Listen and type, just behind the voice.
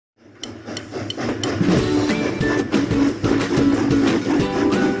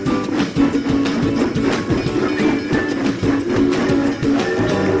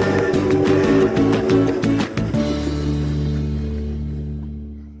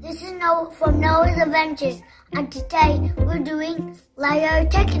This is Noah from Noah's Adventures, and today we're doing Lego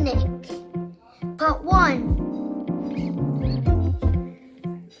Technic, Part 1.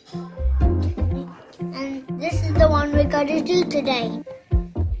 And this is the one we're going to do today.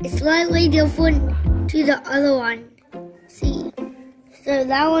 It's slightly different to the other one. See? So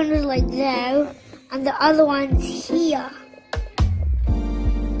that one is like there, and the other one's here.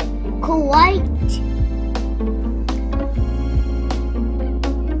 Cool, right?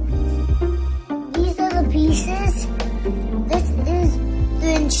 Pieces. This is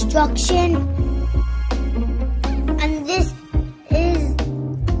the instruction, and this is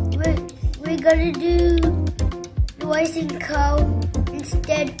we're gonna do the racing car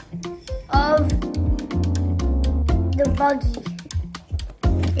instead of the buggy.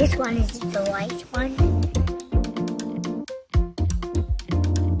 This one is the white one.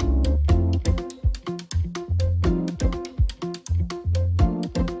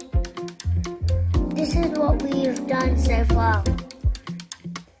 This is what we've done so far.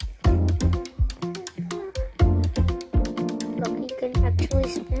 Look, you can actually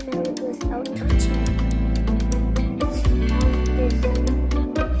spin it without touching it. It's on this.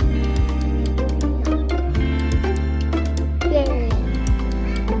 Yay!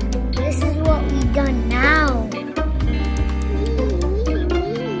 This is what we've done now.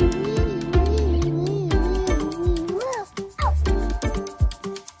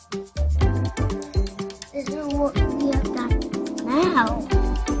 This is what we have done now.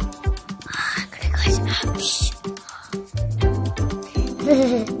 I'm gonna go snap. This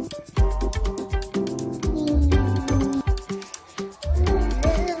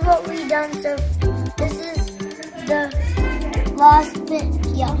is what we've done. So this is the last bit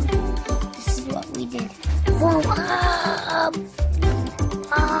here. This is what we did. Boom up.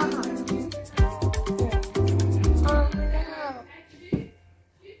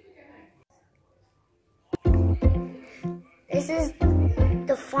 This is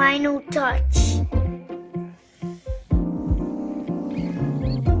the final touch.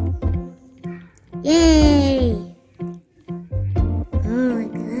 Yay! Oh my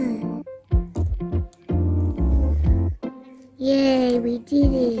god. Yay, we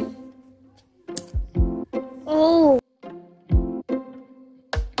did it. Oh!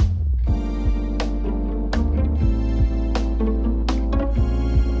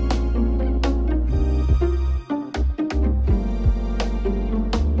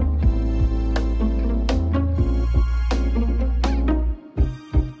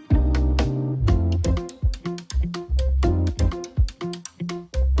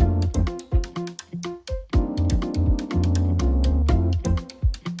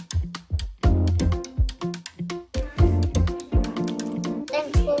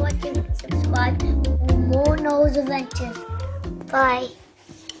 Thanks for watching. Subscribe for more Noah's Adventures. Bye.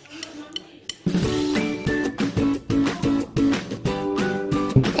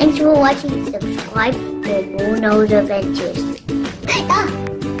 Thanks for watching. Subscribe for more Noah's Adventures.